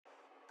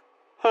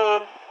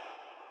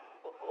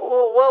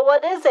Well,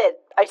 what is it?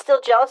 Are you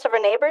still jealous of our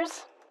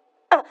neighbors?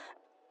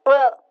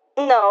 Well,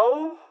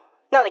 no,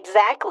 not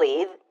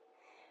exactly.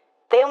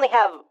 They only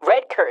have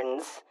red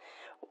curtains,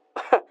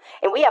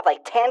 and we have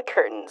like tan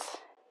curtains.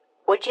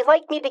 Would you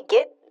like me to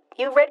get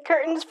you red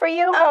curtains for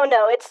you? Oh,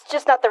 no, it's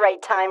just not the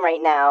right time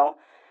right now.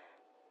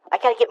 I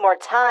gotta get more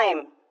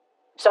time,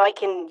 so I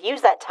can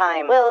use that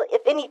time. Well,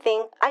 if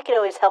anything, I could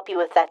always help you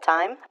with that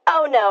time.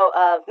 Oh, no,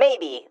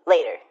 maybe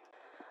later.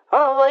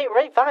 Oh, well, you're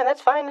right, fine,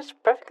 that's fine, that's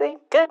perfectly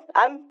good.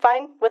 I'm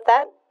fine with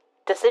that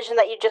decision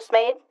that you just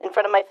made in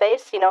front of my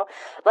face,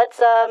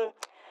 Let's,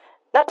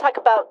 not talk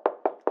about...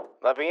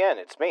 Let me in,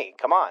 it's me,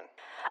 come on.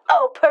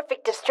 Oh,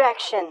 perfect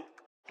distraction.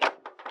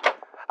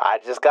 I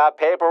just got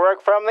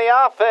paperwork from the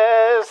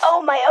office.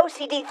 Oh, my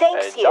OCD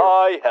thanks and you.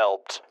 I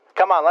helped.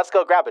 Come on, let's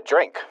go grab a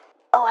drink.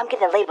 Oh, I'm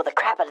gonna label the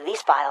crap out of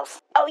these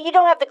files. Oh, you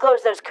don't have to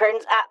close those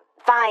curtains.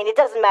 Fine, it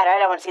doesn't matter. I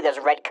don't want to see those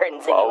red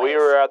curtains anyways. While we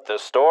were at the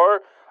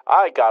store,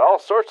 I got all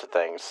sorts of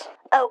things.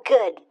 Oh,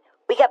 good.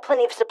 We got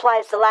plenty of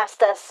supplies to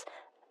last us,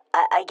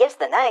 I guess,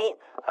 the night.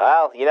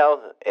 Well,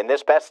 in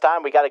this best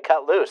time, we gotta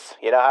cut loose.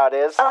 You know how it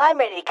is? Oh, I'm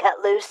ready to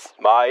cut loose.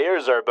 My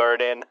ears are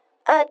burning.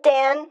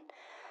 Dan,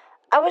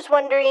 I was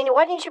wondering,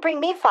 why didn't you bring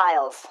me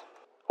files?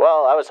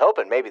 Well, I was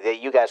hoping maybe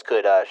that you guys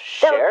could,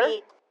 share? That would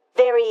be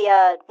very,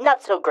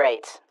 not so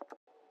great.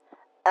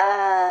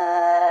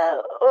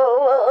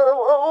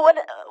 What?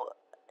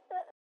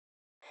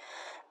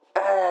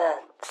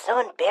 So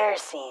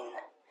embarrassing.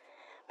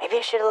 Maybe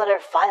I should have let her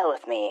file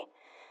with me.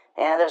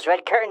 Yeah, those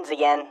red curtains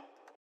again.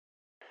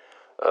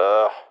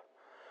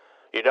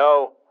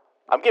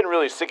 I'm getting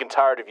really sick and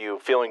tired of you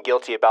feeling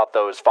guilty about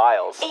those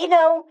files.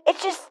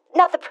 It's just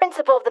not the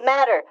principle of the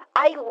matter.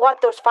 I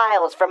want those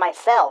files for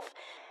myself.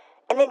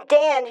 And then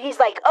Dan, he's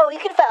like, oh, you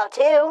can file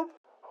too.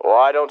 Well,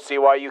 I don't see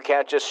why you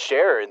can't just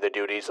share in the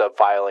duties of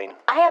filing.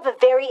 I have a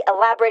very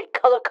elaborate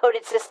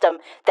color-coded system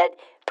that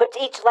puts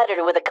each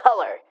letter with a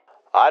color.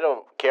 I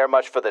don't care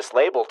much for this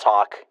label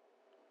talk.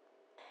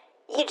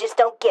 You just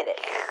don't get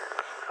it.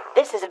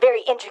 This is a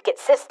very intricate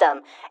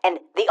system, and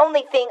the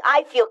only thing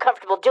I feel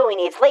comfortable doing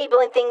is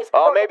labeling things...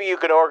 Oh, maybe you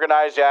can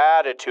organize your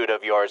attitude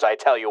of yours, I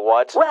tell you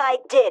what. Well, I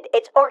did.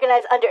 It's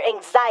organized under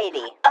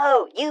anxiety.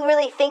 Oh, you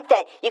really think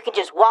that you can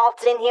just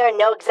waltz in here and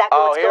know exactly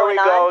what's going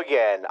on? Oh, here we go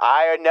again.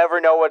 I never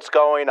know what's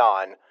going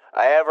on.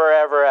 Ever.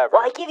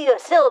 Well, I give you a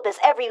syllabus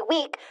every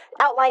week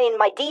outlining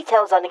my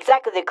details on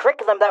exactly the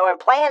curriculum that we're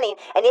planning,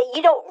 and yet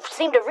you don't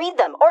seem to read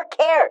them or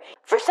care.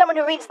 For someone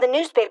who reads the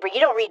newspaper, you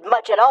don't read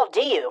much at all,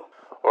 do you?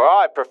 Well,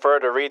 I prefer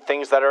to read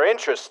things that are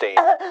interesting.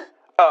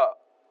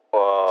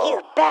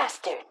 You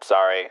bastard.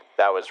 Sorry,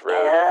 that was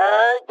rude.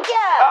 Yeah!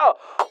 Oh!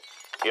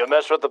 You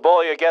mess with the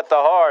bull, you get the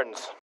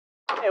horns.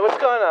 Hey, what's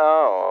going on?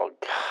 Oh,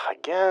 God,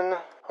 again?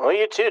 Well,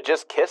 you two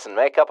just kiss and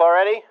make up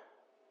already?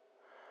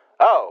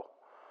 Oh.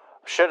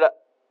 Should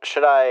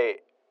I...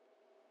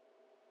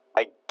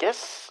 I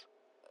guess...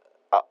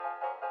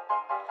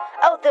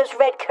 Oh, those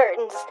red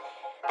curtains.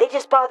 They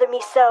just bother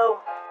me so.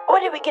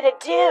 What are we gonna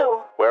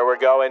do? Where we're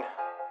going?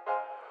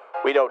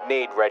 We don't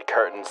need red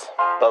curtains.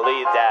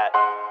 Believe that.